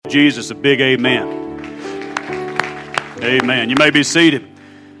Jesus a big amen. Amen. You may be seated.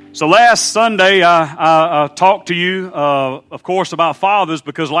 So last Sunday, I talked to you, of course, about fathers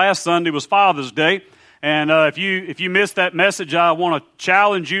because last Sunday was Father's Day. And if you missed that message, I want to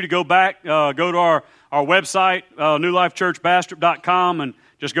challenge you to go back, go to our website, newlifechurchbastrop.com, and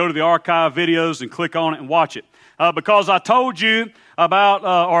just go to the archive videos and click on it and watch it. Because I told you about,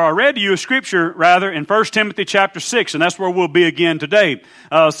 or I read to you a scripture, rather, in 1 Timothy chapter 6, and that's where we'll be again today.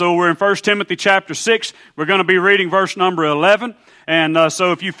 So we're in 1 Timothy chapter 6. We're going to be reading verse number 11. And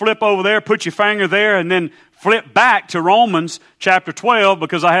so if you flip over there, put your finger there, and then flip back to Romans chapter 12,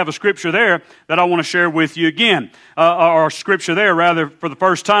 because I have a scripture there that I want to share with you again. Or scripture there, rather, for the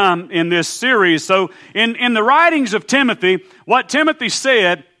first time in this series. So in the writings of Timothy, what Timothy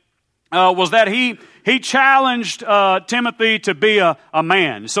said was that he challenged Timothy to be a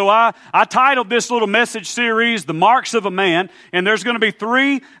man. So I titled this little message series, The Marks of a Man, and there's going to be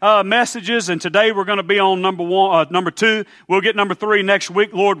 3 messages, and today we're going to be on number 2. We'll get number 3 next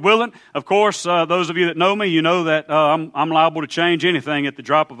week, Lord willing. Of course, those of you that know me, you know that I'm liable to change anything at the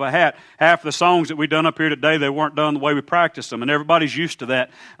drop of a hat. Half of the songs that we've done up here today, they weren't done the way we practiced them, and everybody's used to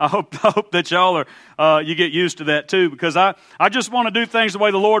that. I hope that y'all are you get used to that too, because I just want to do things the way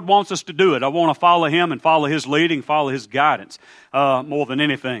the Lord wants us to do it. I want to follow Him and follow His leading, follow His guidance more than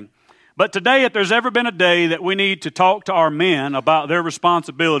anything. But today, if there's ever been a day that we need to talk to our men about their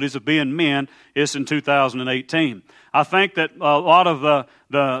responsibilities of being men, it's in 2018. I think that a lot of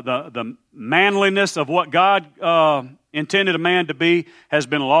the manliness of what God intended a man to be has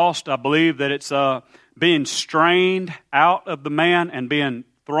been lost. I believe that it's being strained out of the man and being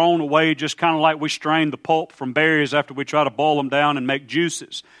thrown away, just kind of like we strain the pulp from berries after we try to boil them down and make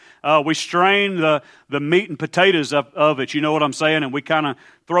juices. We strain the meat and potatoes of it, you know what I'm saying, and we kind of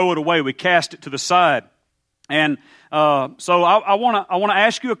throw it away. We cast it to the side. And so I want to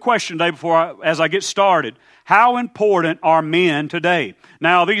ask you a question today as I get started. How important are men today?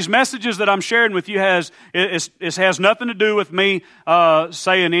 Now, these messages that I'm sharing with you has nothing to do with me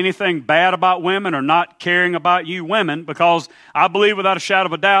saying anything bad about women or not caring about you women, because I believe without a shadow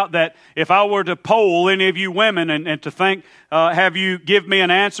of a doubt that if I were to poll any of you women and to think, have you give me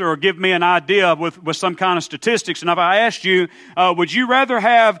an answer or give me an idea with some kind of statistics, and if I asked you, would you rather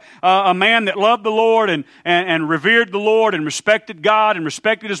have a man that loved the Lord and revered the Lord and respected God and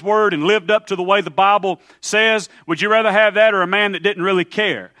respected His Word and lived up to the way the Bible says, would you rather have that or a man that didn't really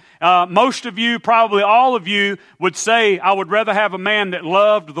care? Most of you, probably all of you, would say, I would rather have a man that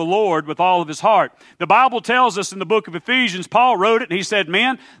loved the Lord with all of his heart. The Bible tells us in the book of Ephesians, Paul wrote it, and he said,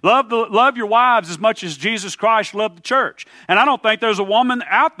 men, love your wives as much as Jesus Christ loved the church. And I don't think there's a woman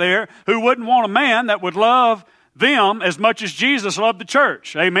out there who wouldn't want a man that would love them as much as Jesus loved the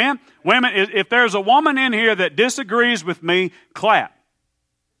church. Amen? Women, if there's a woman in here that disagrees with me, clap.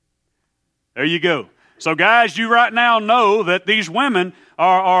 There you go. So guys, you right now know that these women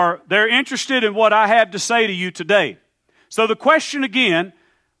they're interested in what I have to say to you today. So the question again,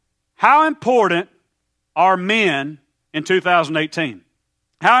 how important are men in 2018?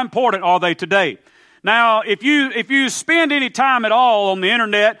 How important are they today? Now, if you spend any time at all on the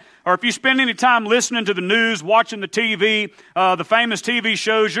internet, or if you spend any time listening to the news, watching the TV, the famous TV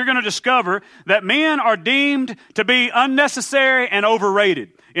shows, you're going to discover that men are deemed to be unnecessary and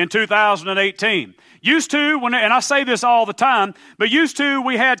overrated in 2018. Used to, and I say this all the time, but used to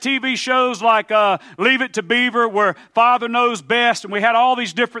we had TV shows like Leave It to Beaver, where Father Knows Best, and we had all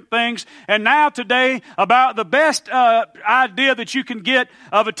these different things. And now today, about the best idea that you can get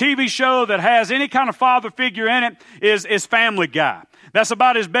of a TV show that has any kind of father figure in it is Family Guy. That's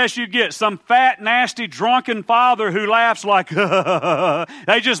about as best you get. Some fat, nasty, drunken father who laughs like,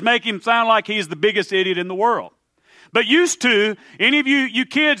 they just make him sound like he's the biggest idiot in the world. But used to, any of you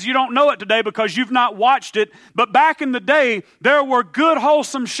kids, you don't know it today because you've not watched it, but back in the day, there were good,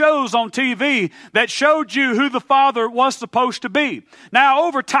 wholesome shows on TV that showed you who the father was supposed to be. Now,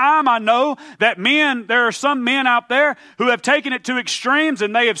 over time, I know that there are some men out there who have taken it to extremes,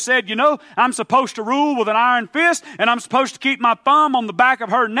 and they have said, I'm supposed to rule with an iron fist, and I'm supposed to keep my thumb on the back of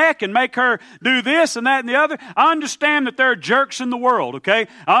her neck and make her do this and that and the other. I understand that there are jerks in the world, okay?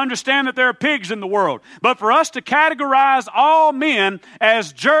 I understand that there are pigs in the world. But for us to categorize all men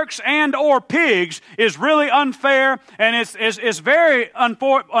as jerks and or pigs is really unfair, and it's very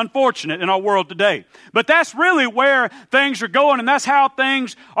unfortunate in our world today. But that's really where things are going, and that's how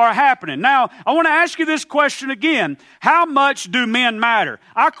things are happening. Now, I want to ask you this question again. How much do men matter?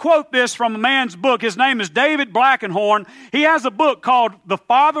 I quote this from a man's book. His name is David Blackenhorn. He has a book called The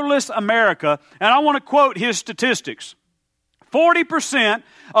Fatherless America, and I want to quote his statistics. 40%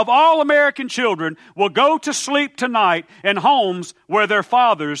 of all American children will go to sleep tonight in homes where their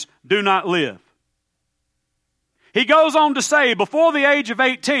fathers do not live. He goes on to say, before the age of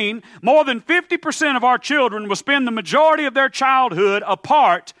 18, more than 50% of our children will spend the majority of their childhood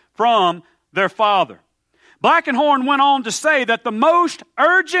apart from their father. Blackenhorn went on to say that the most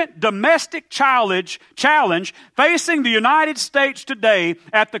urgent domestic challenge facing the United States today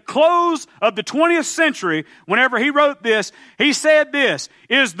at the close of the 20th century, whenever he wrote this, he said this,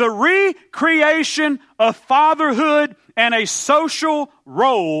 is the recreation of fatherhood and a social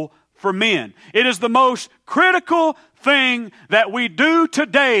role for men. It is the most critical thing that we do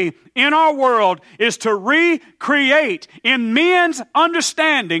today in our world is to recreate in men's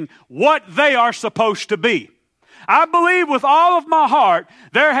understanding what they are supposed to be. I believe with all of my heart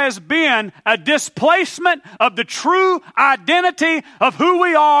there has been a displacement of the true identity of who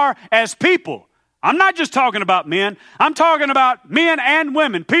we are as people. I'm not just talking about men. I'm talking about men and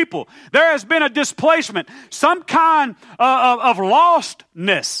women, people. There has been a displacement, some kind of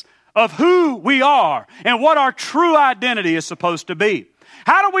lostness of who we are and what our true identity is supposed to be.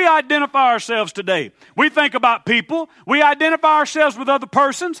 How do we identify ourselves today? We think about people. We identify ourselves with other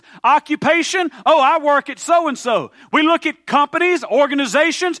persons. Occupation. Oh, I work at so-and-so. We look at companies,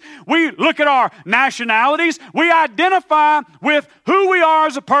 organizations. We look at our nationalities. We identify with who we are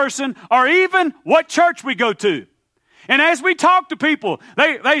as a person or even what church we go to. And as we talk to people,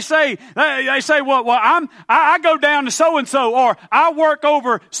 they say, well, I go down to so-and-so or I work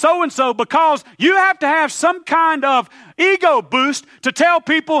over so-and-so, because you have to have some kind of ego boost to tell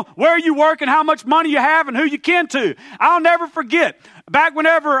people where you work and how much money you have and who you kin to. I'll never forget, back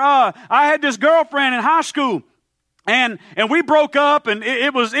whenever I had this girlfriend in high school, and we broke up, and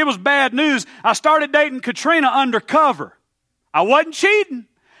it was bad news. I started dating Katrina undercover. I wasn't cheating.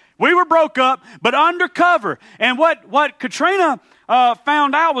 We were broke up, but undercover. And what Katrina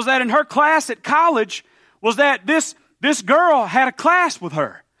found out was that in her class at college was that this girl had a class with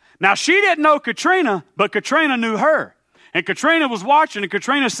her. Now, she didn't know Katrina, but Katrina knew her. And Katrina was watching, and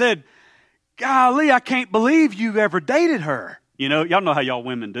Katrina said, golly, I can't believe you ever dated her. You know, y'all know how y'all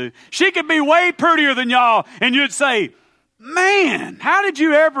women do. She could be way prettier than y'all, and you'd say, man, how did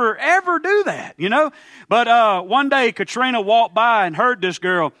you ever do that? You know? But one day, Katrina walked by and heard this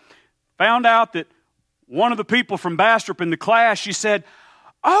girl. Found out that one of the people from Bastrop in the class, she said,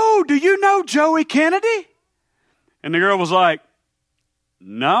 oh, do you know Joey Kennedy? And the girl was like,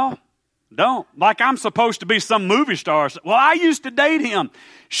 no, don't. Like I'm supposed to be some movie star. Well, I used to date him.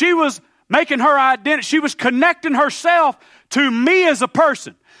 She was making her identity. She was connecting herself to me as a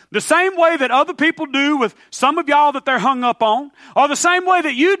person. The same way that other people do with some of y'all that they're hung up on, or the same way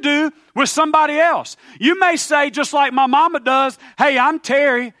that you do with somebody else. You may say, just like my mama does, hey, I'm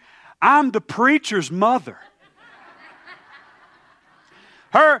Terry. I'm the preacher's mother.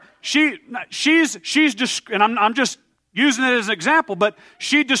 She's and I'm just using it as an example, but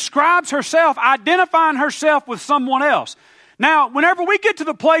she describes herself, identifying herself with someone else. Now, whenever we get to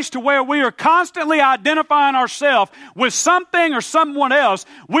the place to where we are constantly identifying ourselves with something or someone else,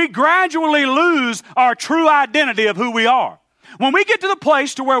 we gradually lose our true identity of who we are. When we get to the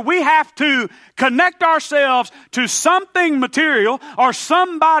place to where we have to connect ourselves to something material or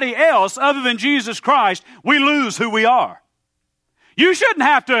somebody else other than Jesus Christ, we lose who we are. You shouldn't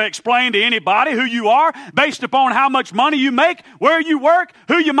have to explain to anybody who you are based upon how much money you make, where you work,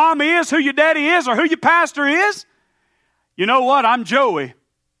 who your mama is, who your daddy is, or who your pastor is. You know what? I'm Joey.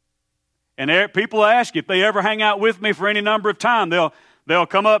 And people ask if they ever hang out with me for any number of time, they'll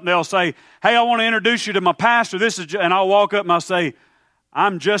come up and they'll say, hey, I want to introduce you to my pastor. And I'll walk up and I'll say,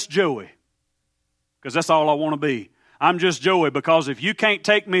 I'm just Joey. Because that's all I want to be. I'm just Joey, because if you can't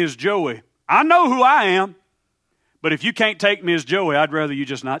take me as Joey, I know who I am. But if you can't take me as Joey, I'd rather you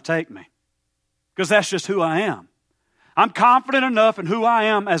just not take me. Because that's just who I am. I'm confident enough in who I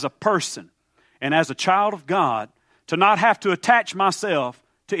am as a person and as a child of God to not have to attach myself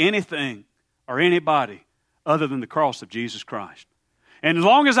to anything or anybody other than the cross of Jesus Christ. And as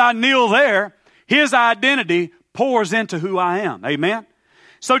long as I kneel there, His identity pours into who I am. Amen?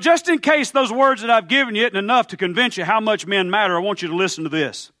 So just in case those words that I've given you isn't enough to convince you how much men matter, I want you to listen to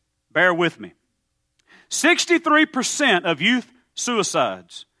this. Bear with me. 63% of youth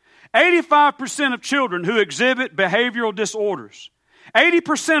suicides. 85% of children who exhibit behavioral disorders.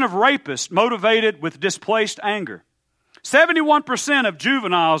 80% of rapists motivated with displaced anger. 71% of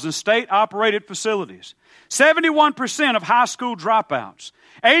juveniles in state-operated facilities. 71% of high school dropouts.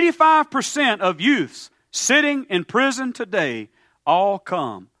 85% of youths sitting in prison today all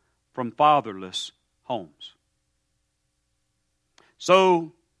come from fatherless homes.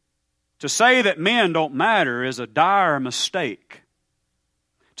 So, To say that men don't matter is a dire mistake.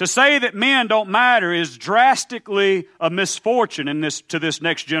 To say that men don't matter is drastically a misfortune to this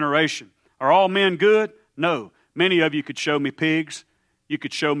next generation. Are all men good? No. Many of you could show me pigs. You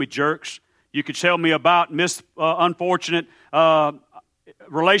could show me jerks. You could tell me about unfortunate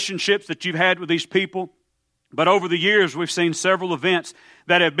relationships that you've had with these people. But over the years, we've seen several events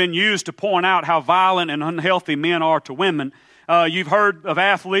that have been used to point out how violent and unhealthy men are to women. You've heard of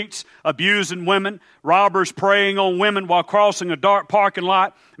athletes abusing women, robbers preying on women while crossing a dark parking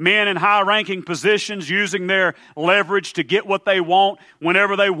lot, men in high-ranking positions using their leverage to get what they want,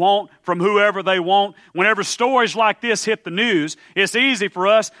 whenever they want, from whoever they want. Whenever stories like this hit the news, it's easy for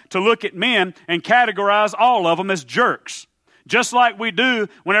us to look at men and categorize all of them as jerks. Just like we do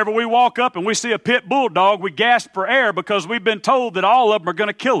whenever we walk up and we see a pit bulldog, we gasp for air because we've been told that all of them are going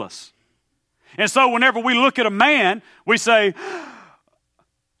to kill us. And so whenever we look at a man, we say,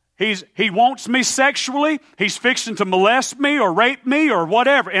 he wants me sexually, he's fixing to molest me or rape me or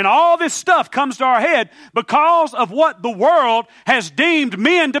whatever. And all this stuff comes to our head because of what the world has deemed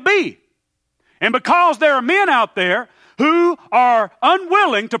men to be. And because there are men out there who are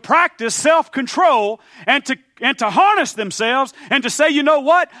unwilling to practice self-control and to harness themselves and to say, you know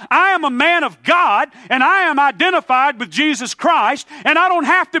what? I am a man of God and I am identified with Jesus Christ and I don't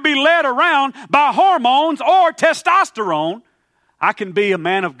have to be led around by hormones or testosterone. I can be a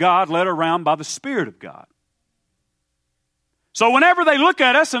man of God led around by the Spirit of God. So whenever they look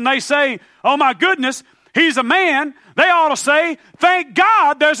at us and they say, oh my goodness, he's a man, they ought to say, thank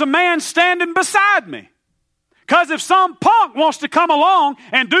God there's a man standing beside me. Because if some punk wants to come along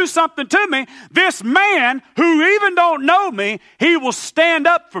and do something to me, this man who even don't know me, he will stand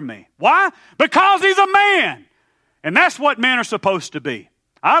up for me. Why? Because he's a man. And that's what men are supposed to be.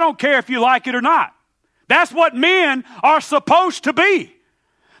 I don't care if you like it or not. That's what men are supposed to be.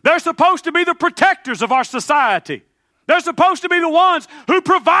 They're supposed to be the protectors of our society. They're supposed to be the ones who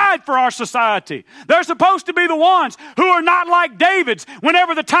provide for our society. They're supposed to be the ones who are not like David's.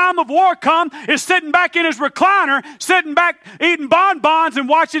 Whenever the time of war comes, is sitting back in his recliner, sitting back eating bonbons and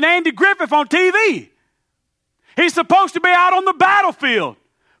watching Andy Griffith on TV. He's supposed to be out on the battlefield,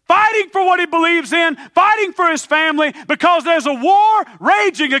 fighting for what he believes in, fighting for his family, because there's a war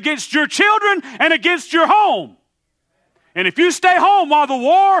raging against your children and against your home. And if you stay home while the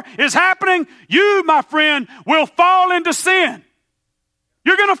war is happening, you, my friend, will fall into sin.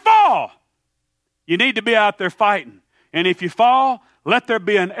 You're going to fall. You need to be out there fighting. And if you fall, let there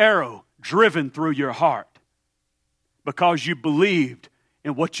be an arrow driven through your heart because you believed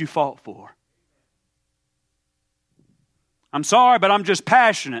in what you fought for. I'm sorry, but I'm just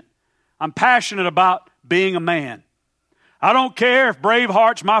passionate. I'm passionate about being a man. I don't care if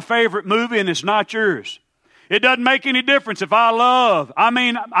Braveheart's my favorite movie and it's not yours. It doesn't make any difference if I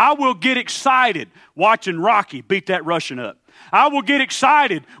will get excited watching Rocky beat that Russian up. I will get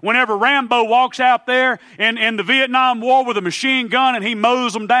excited whenever Rambo walks out there in the Vietnam War with a machine gun and he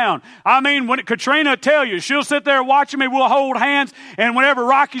mows them down. When Katrina will tell you, she'll sit there watching me, we'll hold hands, and whenever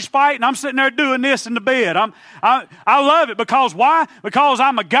Rocky's fighting, I'm sitting there doing this in the bed. I love it because why? Because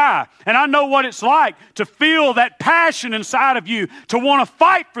I'm a guy, and I know what it's like to feel that passion inside of you to want to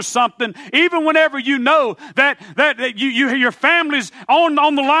fight for something, even whenever you know that your family's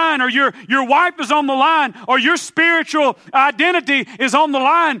on the line, or your wife is on the line, or your spiritual identity is on the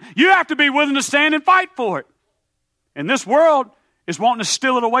line. You have to be willing to stand and fight for it. And this world is wanting to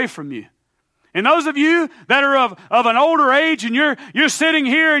steal it away from you. And those of you that are of an older age and you're sitting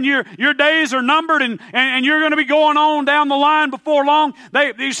here and your days are numbered and you're going to be going on down the line before long,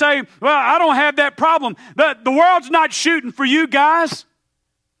 you say, well, I don't have that problem. The world's not shooting for you guys.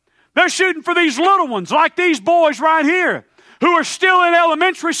 They're shooting for these little ones like these boys right here who are still in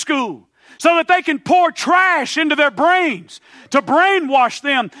elementary school, so that they can pour trash into their brains, to brainwash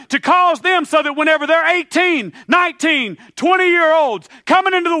them, to cause them so that whenever they're 18, 19, 20-year-olds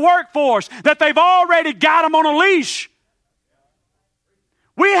coming into the workforce, that they've already got them on a leash.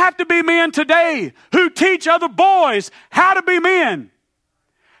 We have to be men today who teach other boys how to be men,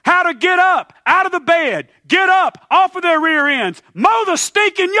 how to get up out of the bed, get up off of their rear ends, mow the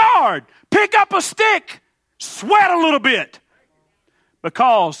stinking yard, pick up a stick, sweat a little bit,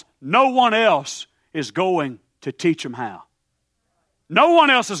 because no one else is going to teach them how. No one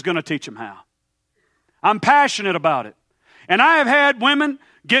else is going to teach them how. I'm passionate about it. And I have had women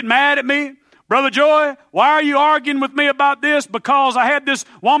get mad at me. Brother Joy, why are you arguing with me about this? Because I had this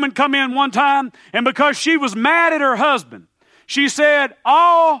woman come in one time, and because she was mad at her husband, she said,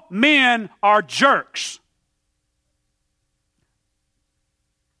 all men are jerks.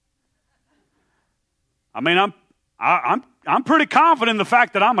 I'm pretty confident in the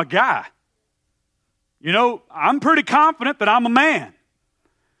fact that I'm a guy. You know, I'm pretty confident that I'm a man.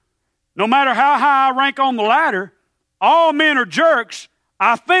 No matter how high I rank on the ladder, all men are jerks,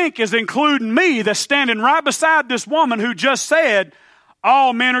 I think, is including me that's standing right beside this woman who just said,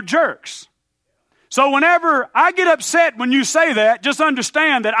 all men are jerks. So whenever I get upset when you say that, just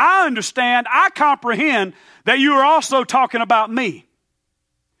understand, I comprehend that you are also talking about me.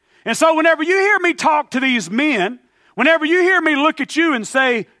 And so whenever you hear me talk to these men, whenever you hear me look at you and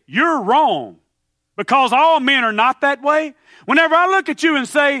say, you're wrong, because all men are not that way, whenever I look at you and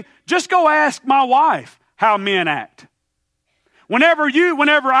say, just go ask my wife how men act. Whenever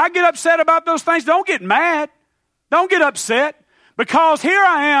I get upset about those things, don't get mad. Don't get upset. Because here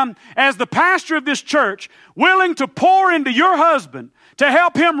I am as the pastor of this church, willing to pour into your husband to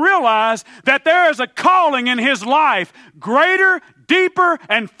help him realize that there is a calling in his life greater, deeper,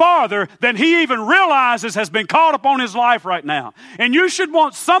 and farther than he even realizes has been called upon his life right now. And you should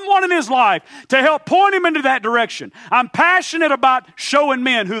want someone in his life to help point him into that direction. I'm passionate about showing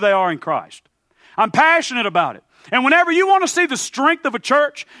men who they are in Christ. I'm passionate about it. And whenever you want to see the strength of a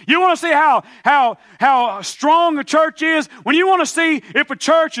church, you want to see how strong a church is, when you want to see if a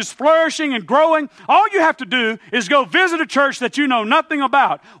church is flourishing and growing, all you have to do is go visit a church that you know nothing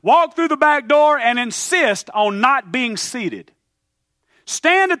about. Walk through the back door and insist on not being seated.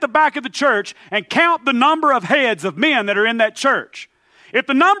 Stand at the back of the church and count the number of heads of men that are in that church. If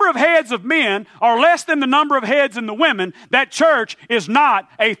the number of heads of men are less than the number of heads in the women, that church is not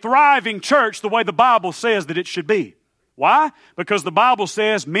a thriving church the way the Bible says that it should be. Why? Because the Bible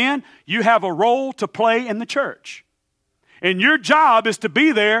says, men, you have a role to play in the church. And your job is to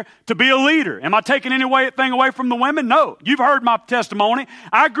be there to be a leader. Am I taking anything away from the women? No. You've heard my testimony.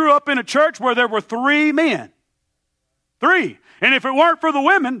 I grew up in a church where there were 3 men. 3. And if it weren't for the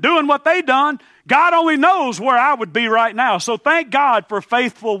women doing what they done, God only knows where I would be right now. So thank God for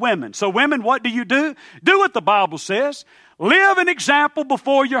faithful women. So women, what do? Do what the Bible says. Live an example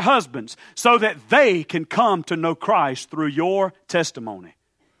before your husbands so that they can come to know Christ through your testimony.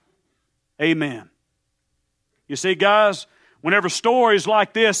 Amen. You see, guys, whenever stories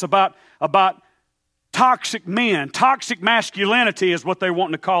like this about toxic men, toxic masculinity is what they're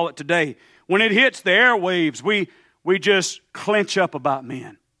wanting to call it today. When it hits the airwaves, we just clench up about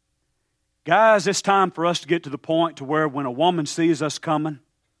men. Guys, it's time for us to get to the point to where when a woman sees us coming,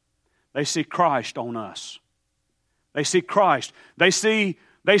 they see Christ on us. They see Christ. They see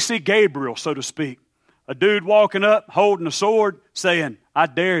Gabriel, so to speak. A dude walking up, holding a sword, saying, I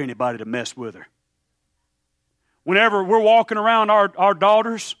dare anybody to mess with her. Whenever we're walking around our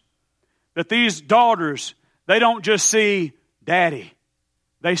daughters, that these daughters, they don't just see Daddy.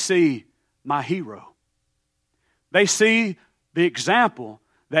 They see my hero. They see the example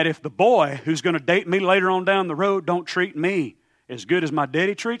that if the boy who's going to date me later on down the road don't treat me as good as my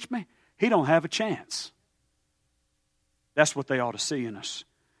daddy treats me, he don't have a chance. That's what they ought to see in us.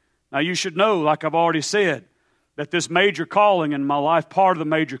 Now you should know, like I've already said, that this major calling in my life, part of the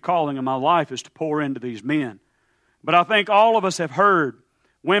major calling in my life is to pour into these men. But I think all of us have heard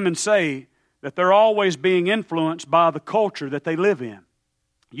women say that they're always being influenced by the culture that they live in.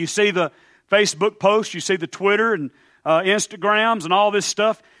 You see the Facebook posts, you see the Twitter and Instagrams and all this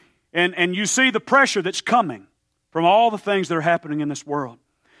stuff, and you see the pressure that's coming from all the things that are happening in this world.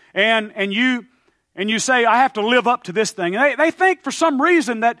 And you say, I have to live up to this thing. And they think for some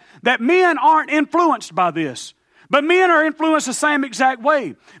reason that men aren't influenced by this. But men are influenced the same exact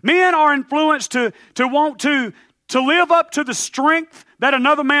way. Men are influenced to want to live up to the strength that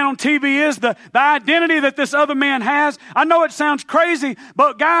another man on TV is, the identity that this other man has. I know it sounds crazy,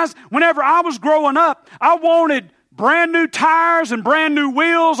 but guys, whenever I was growing up, I wanted brand new tires and brand new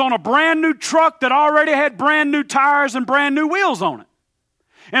wheels on a brand new truck that already had brand new tires and brand new wheels on it.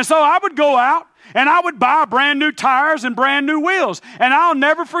 And so I would go out and I would buy brand new tires and brand new wheels. And I'll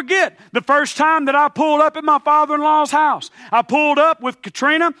never forget the first time that I pulled up at my father-in-law's house. I pulled up with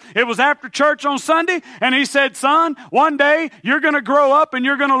Katrina. It was after church on Sunday. And he said, son, one day you're going to grow up and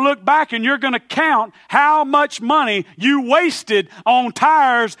you're going to look back and you're going to count how much money you wasted on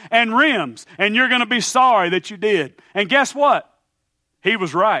tires and rims. And you're going to be sorry that you did. And guess what? He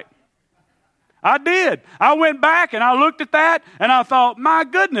was right. I did. I went back and I looked at that and I thought, my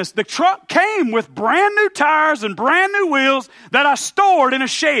goodness, the truck came with brand new tires and brand new wheels that I stored in a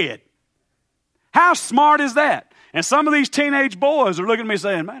shed. How smart is that? And some of these teenage boys are looking at me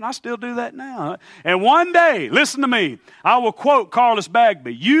saying, man, I still do that now. And one day, listen to me, I will quote Carlos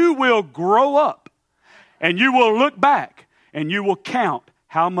Bagby, you will grow up and you will look back and you will count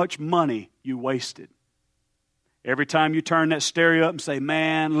how much money you wasted. Every time you turn that stereo up and say,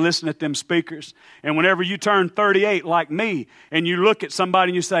 man, listen at them speakers. And whenever you turn 38 like me and you look at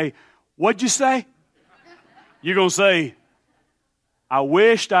somebody and you say, what'd you say? You're going to say, I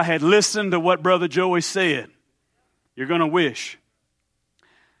wished I had listened to what Brother Joey said. You're going to wish.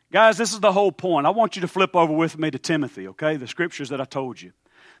 Guys, this is the whole point. I want you to flip over with me to Timothy, okay? The scriptures that I told you.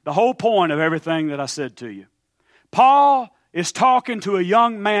 The whole point of everything that I said to you. Paul is talking to a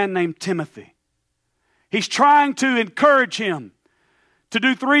young man named Timothy. He's trying to encourage him to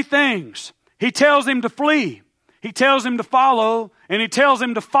do three things. He tells him to flee. He tells him to follow. And he tells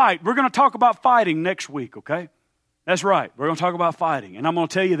him to fight. We're going to talk about fighting next week, okay? That's right. We're going to talk about fighting. And I'm going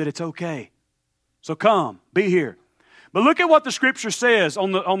to tell you that it's okay. So come, be here. But look at what the Scripture says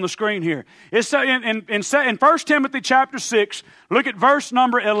on the screen here. It's in 1 Timothy chapter 6, look at verse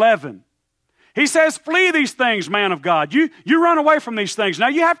number 11. He says, flee these things, man of God. You run away from these things. Now,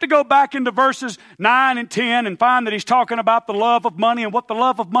 you have to go back into verses 9 and 10 and find that he's talking about the love of money and what the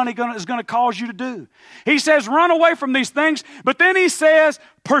love of money is going to cause you to do. He says, run away from these things, but then he says,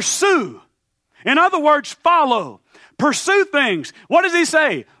 pursue. In other words, follow. Pursue things. What does he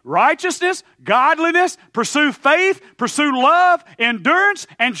say? Righteousness, godliness, pursue faith, pursue love, endurance,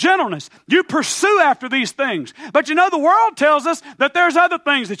 and gentleness. You pursue after these things. But you know, the world tells us that there's other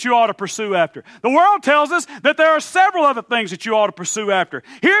things that you ought to pursue after. The world tells us that there are several other things that you ought to pursue after.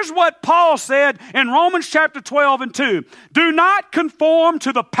 Here's what Paul said in Romans chapter 12 and 2. Do not conform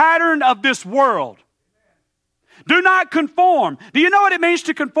to the pattern of this world. Do not conform. Do you know what it means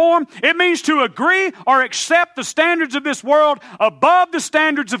to conform? It means to agree or accept the standards of this world above the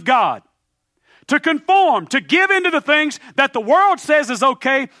standards of God. To conform, to give into the things that the world says is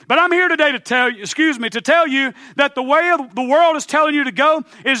okay. But I'm here today to tell you that the way the world is telling you to go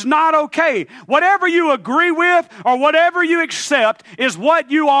is not okay. Whatever you agree with or whatever you accept is what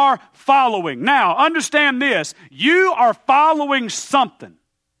you are following. Now, understand this. You are following something.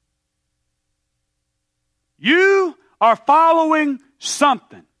 You are following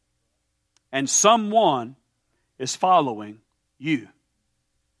something, and someone is following you.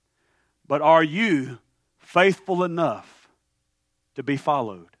 But are you faithful enough to be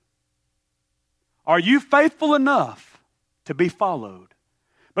followed? Are you faithful enough to be followed?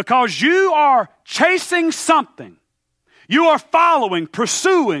 Because you are chasing something. You are following,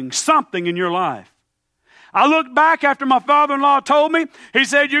 pursuing something in your life. I looked back after my father-in-law told me, he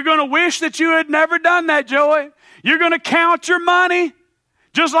said, you're going to wish that you had never done that, Joey. You're going to count your money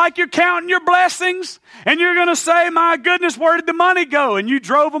just like you're counting your blessings. And you're going to say, my goodness, where did the money go? And you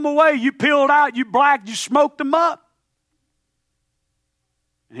drove them away. You peeled out. You blacked. You smoked them up.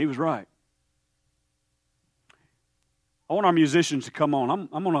 And he was right. I want our musicians to come on.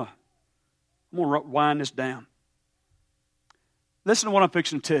 I'm going to wind this down. Listen to what I'm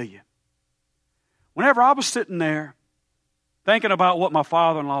fixing to tell you. Whenever I was sitting there thinking about what my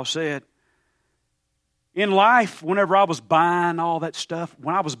father-in-law said, in life, whenever I was buying all that stuff,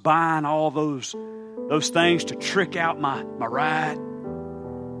 when I was buying all those things to trick out my ride,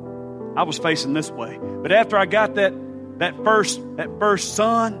 I was facing this way. But after I got that first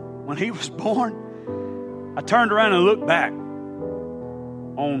son, when he was born, I turned around and looked back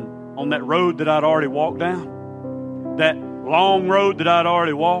on that road that I'd already walked down, that long road that I'd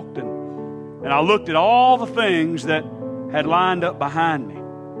already walked, and I looked at all the things that had lined up behind me.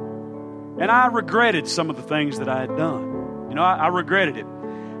 And I regretted some of the things that I had done. You know, I regretted it.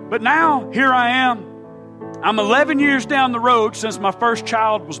 But now, here I am. I'm 11 years down the road since my first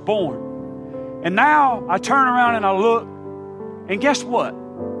child was born. And now I turn around and I look, and guess what?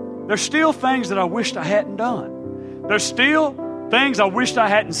 There's still things that I wished I hadn't done. There's still things I wished I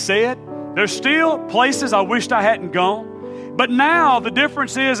hadn't said. There's still places I wished I hadn't gone. But now the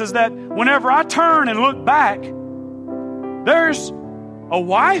difference is that whenever I turn and look back, there's a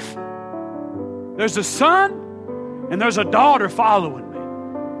wife, there's a son, and there's a daughter following me.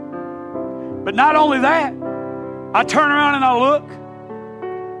 But not only that, I turn around and I look,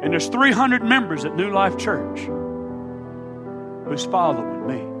 and there's 300 members at New Life Church who's following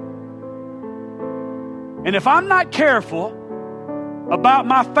me. And if I'm not careful about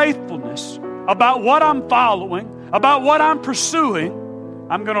my faithfulness, about what I'm following, about what I'm pursuing,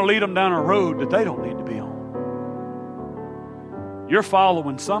 I'm going to lead them down a road that they don't need to be on. You're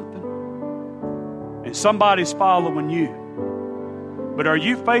following something, and somebody's following you. But are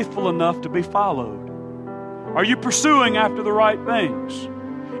you faithful enough to be followed? Are you pursuing after the right things?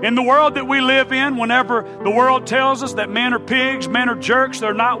 In the world that we live in, whenever the world tells us that men are pigs, men are jerks,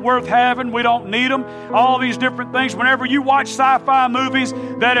 they're not worth having, we don't need them, all these different things, whenever you watch sci-fi movies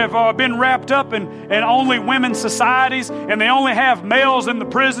that have been wrapped up in only women's societies and they only have males in the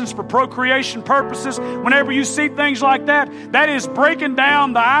prisons for procreation purposes, whenever you see things like that, that is breaking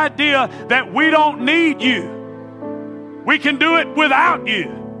down the idea that we don't need you. We can do it without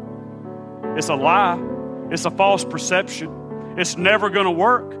you. It's a lie. It's a false perception. It's never going to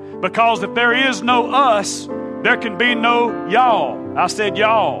work, because if there is no us, there can be no y'all. I said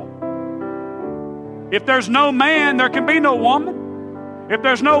y'all. If there's no man, there can be no woman. If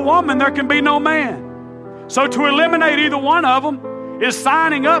there's no woman, there can be no man. So to eliminate either one of them is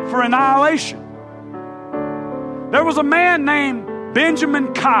signing up for annihilation. There was a man named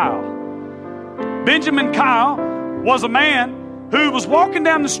Benjamin Kyle. Benjamin Kyle was a man who was walking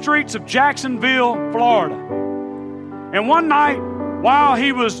down the streets of Jacksonville, Florida. And one night, while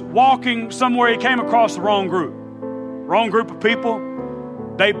he was walking somewhere, he came across the wrong group of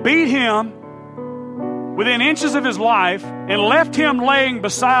people. They beat him within inches of his life and left him laying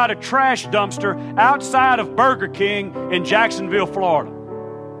beside a trash dumpster outside of Burger King in Jacksonville, Florida.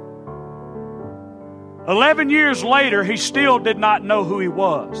 11 years later, he still did not know who he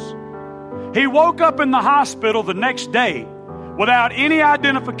was. He woke up in the hospital the next day without any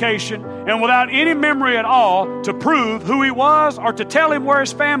identification and without any memory at all to prove who he was or to tell him where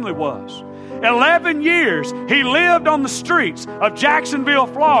his family was. 11 years he lived on the streets of Jacksonville,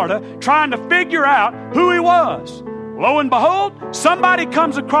 Florida, trying to figure out who he was. Lo and behold, somebody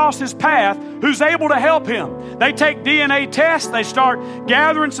comes across his path who's able to help him. They take DNA tests, they start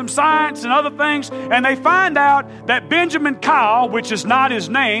gathering some science and other things, and they find out that Benjamin Kyle, which is not his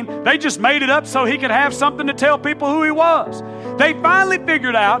name, they just made it up so he could have something to tell people who he was. They finally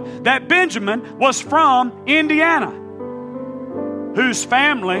figured out that Benjamin was from Indiana, whose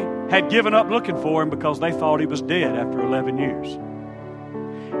family had given up looking for him because they thought he was dead after 11 years.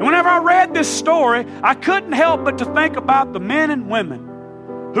 And whenever I read this story, I couldn't help but to think about the men and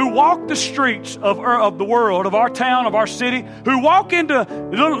women who walk the streets of the world, of our town, of our city, who walk into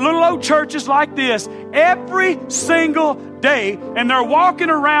little old churches like this every single day, and they're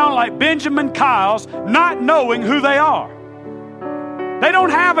walking around like Benjamin Kyles, not knowing who they are. They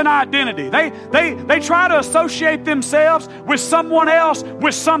don't have an identity. They try to associate themselves with someone else,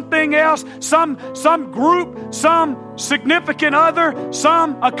 with something else, some group, some significant other,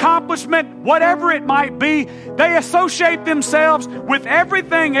 some accomplishment, whatever it might be. They associate themselves with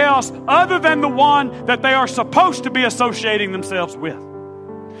everything else other than the one that they are supposed to be associating themselves with.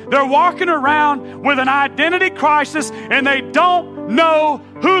 They're walking around with an identity crisis and they don't know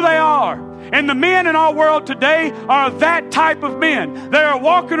who they are. And the men in our world today are that type of men. They are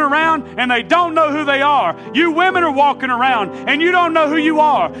walking around and they don't know who they are. You women are walking around and you don't know who you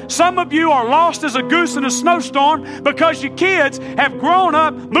are. Some of you are lost as a goose in a snowstorm because your kids have grown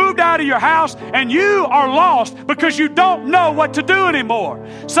up, moved out of your house, and you are lost because you don't know what to do anymore.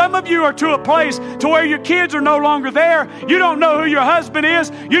 Some of you are to a place to where your kids are no longer there. You don't know who your husband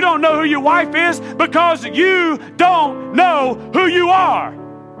is. You don't know who your wife is because you don't know who you are.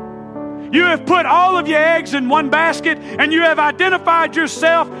 You have put all of your eggs in one basket and you have identified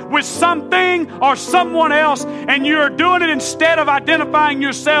yourself with something or someone else, and you're doing it instead of identifying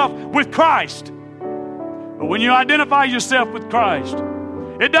yourself with Christ. But when you identify yourself with Christ,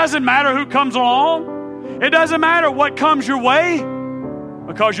 it doesn't matter who comes along. It doesn't matter what comes your way,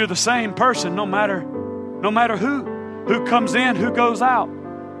 because you're the same person no matter who comes in, who goes out.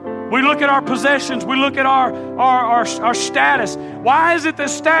 We look at our possessions. We look at our status. Why is it that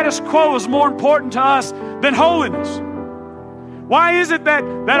status quo is more important to us than holiness? Why is it that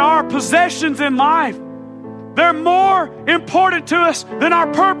our possessions in life, they're more important to us than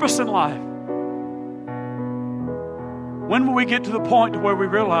our purpose in life? When will we get to the point to where we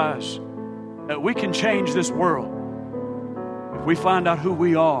realize that we can change this world if we find out who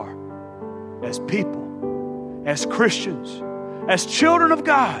we are as people, as Christians, as children of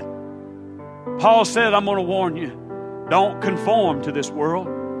God? Paul said, I'm going to warn you, don't conform to this world.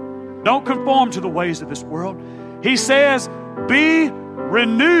 Don't conform to the ways of this world. He says, be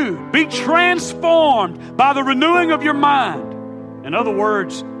renewed, be transformed by the renewing of your mind. In other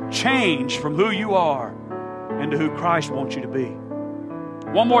words, change from who you are into who Christ wants you to be.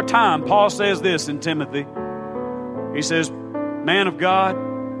 One more time, Paul says this in Timothy. He says, man of God,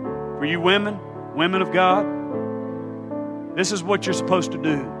 for you women of God, this is what you're supposed to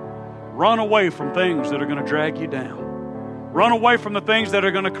do. Run away from things that are going to drag you down. Run away from the things that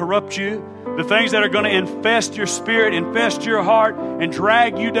are going to corrupt you, the things that are going to infest your spirit, infest your heart, and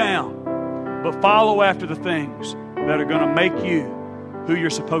drag you down. But follow after the things that are going to make you who you're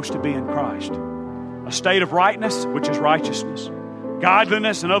supposed to be in Christ. A state of rightness, which is righteousness.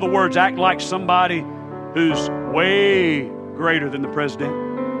 Godliness, in other words, act like somebody who's way greater than the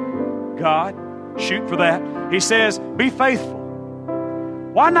president. God, shoot for that. He says, be faithful.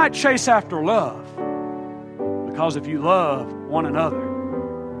 Why not chase after love? Because if you love one another,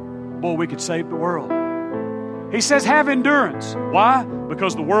 boy, we could save the world. He says, have endurance. Why?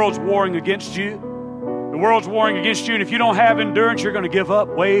 Because the world's warring against you. The world's warring against you, and if you don't have endurance, you're going to give up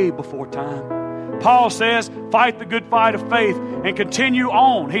way before time. Paul says, fight the good fight of faith and continue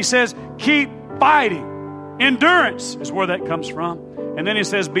on. He says, keep fighting. Endurance is where that comes from. And then he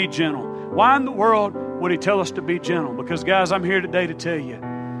says, be gentle. Why in the world would he tell us to be gentle? Because, guys, I'm here today to tell you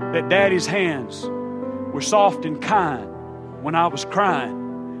that Daddy's hands were soft and kind when I was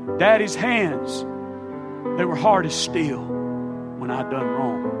crying. Daddy's hands, they were hard as steel when I done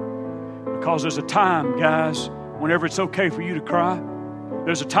wrong. Because there's a time, guys, whenever it's okay for you to cry.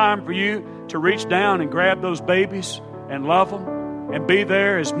 There's a time for you to reach down and grab those babies and love them and be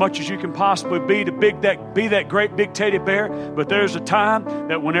there as much as you can possibly be to be that great big teddy bear. But there's a time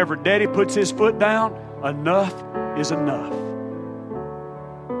that whenever Daddy puts his foot down, enough is enough.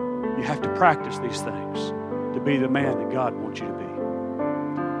 You have to practice these things to be the man that God wants you to be.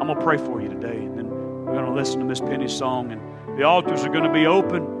 I'm going to pray for you today, and then we're going to listen to Miss Penny's song, and the altars are going to be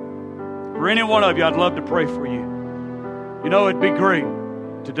open. For any one of you, I'd love to pray for you. You know, it'd be great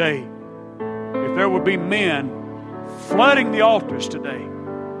today if there would be men flooding the altars today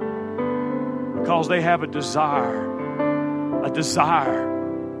because they have a desire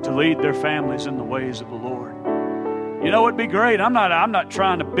to lead their families in the ways of the Lord. You know, it'd be great. I'm not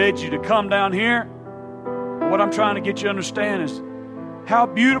trying to beg you to come down here. What I'm trying to get you to understand is how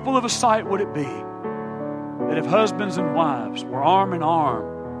beautiful of a sight would it be that if husbands and wives were arm in arm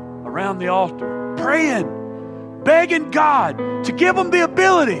around the altar, praying, begging God to give them the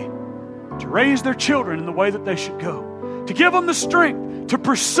ability to raise their children in the way that they should go, to give them the strength to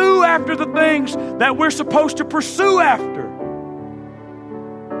pursue after the things that we're supposed to pursue after.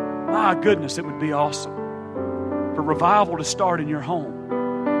 My goodness, it would be awesome for revival to start in your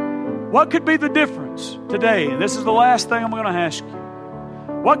home. What could be the difference today? And this is the last thing I'm going to ask you.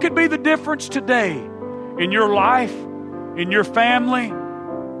 What could be the difference today in your life, in your family,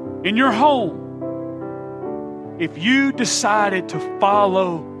 in your home, if you decided to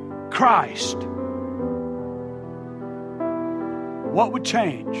follow Christ? What would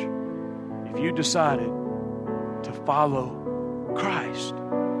change if you decided to follow Christ?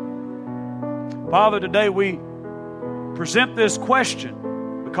 Father, today we present this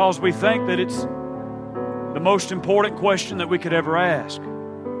question because we think that it's the most important question that we could ever ask.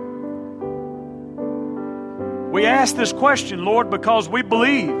 We ask this question, Lord, because we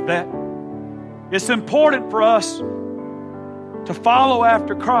believe that it's important for us to follow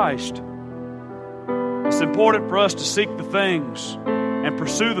after Christ. It's important for us to seek the things and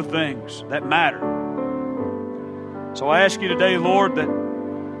pursue the things that matter. So I ask you today, Lord, that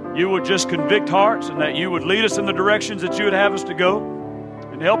you would just convict hearts and that you would lead us in the directions that you would have us to go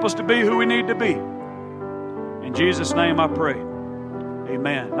and help us to be who we need to be. In Jesus' name I pray.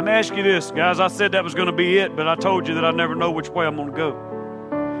 Amen. Let me ask you this, guys. I said that was going to be it, but I told you that I never know which way I'm going to go.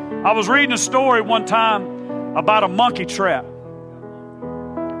 I was reading a story one time about a monkey trap.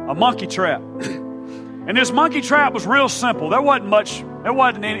 A monkey trap. And this monkey trap was real simple. There wasn't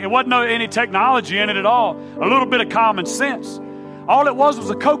any technology in it at all. A little bit of common sense. All it was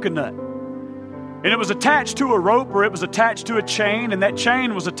a coconut. And it was attached to a rope, or it was attached to a chain, and that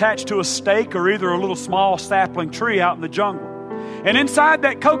chain was attached to a stake or either a little small sapling tree out in the jungle. And inside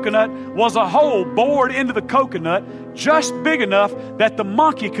that coconut was a hole bored into the coconut just big enough that the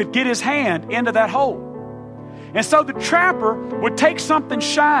monkey could get his hand into that hole. And so the trapper would take something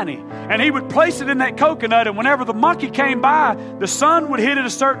shiny and he would place it in that coconut, and whenever the monkey came by, the sun would hit it a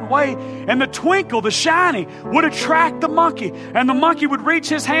certain way, and the twinkle, the shiny, would attract the monkey, and the monkey would reach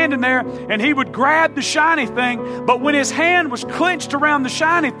his hand in there and he would grab the shiny thing. But when his hand was clenched around the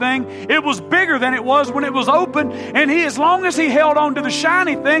shiny thing, it was bigger than it was when it was open, and as long as he held on to the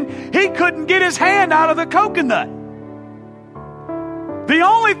shiny thing, he couldn't get his hand out of the coconut. The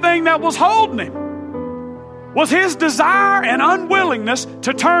only thing that was holding him was his desire and unwillingness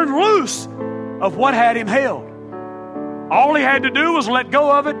to turn loose of what had him held. All he had to do was let go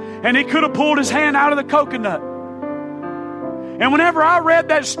of it, and he could have pulled his hand out of the coconut. And whenever I read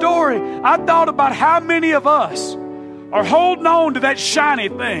that story, I thought about how many of us are holding on to that shiny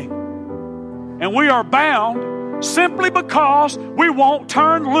thing. And we are bound simply because we won't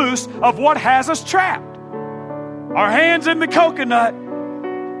turn loose of what has us trapped. Our hand's in the coconut,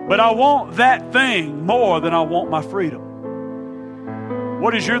 but I want that thing more than I want my freedom.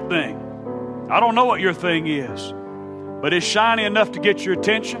 What is your thing? I don't know what your thing is, but it's shiny enough to get your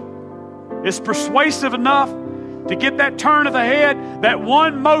attention. It's persuasive enough to get that turn of the head, that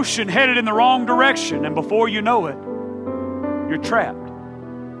one motion headed in the wrong direction, and before you know it, you're trapped.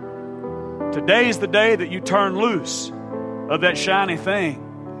 Today's the day that you turn loose of that shiny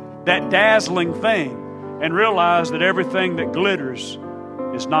thing, that dazzling thing, and realize that everything that glitters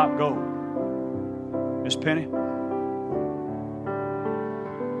is not gold. Miss Penny?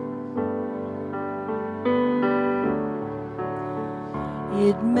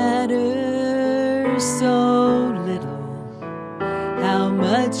 It matters so little how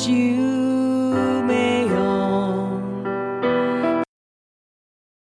much you